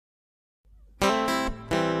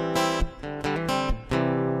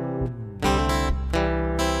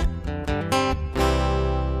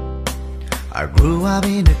I grew up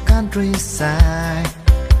in the countryside,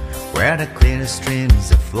 where the clear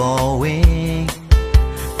streams are flowing,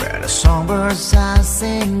 where the songbirds are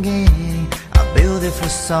singing a beautiful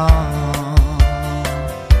song.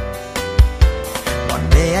 One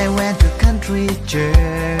day I went to country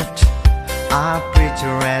church. Our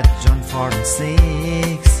preacher read John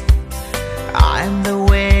 4:6. I am the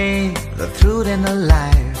way, the truth and the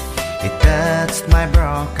life. He touched my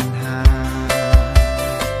broken heart.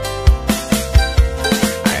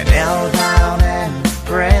 I knelt down and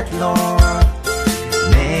prayed, Lord,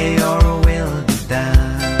 may your will be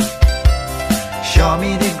done. Show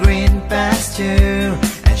me the green pasture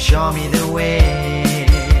and show me the way.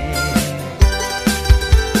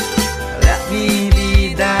 Let me be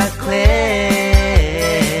the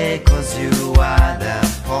clay, 'cause you are the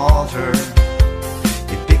potter.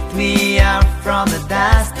 You picked me up from the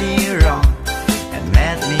dusty rock and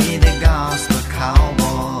made me the gospel cowboy.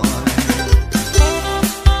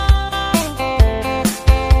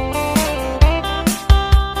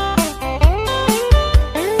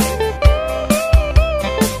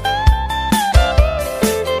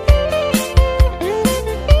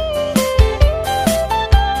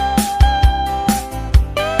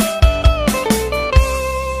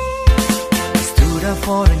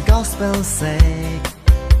 For the gospel's sake,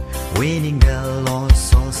 winning the lost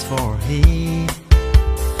souls for Him.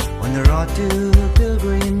 On the road to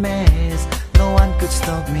pilgrim maze, no one could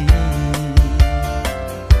stop me.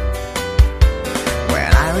 When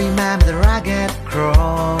I remember the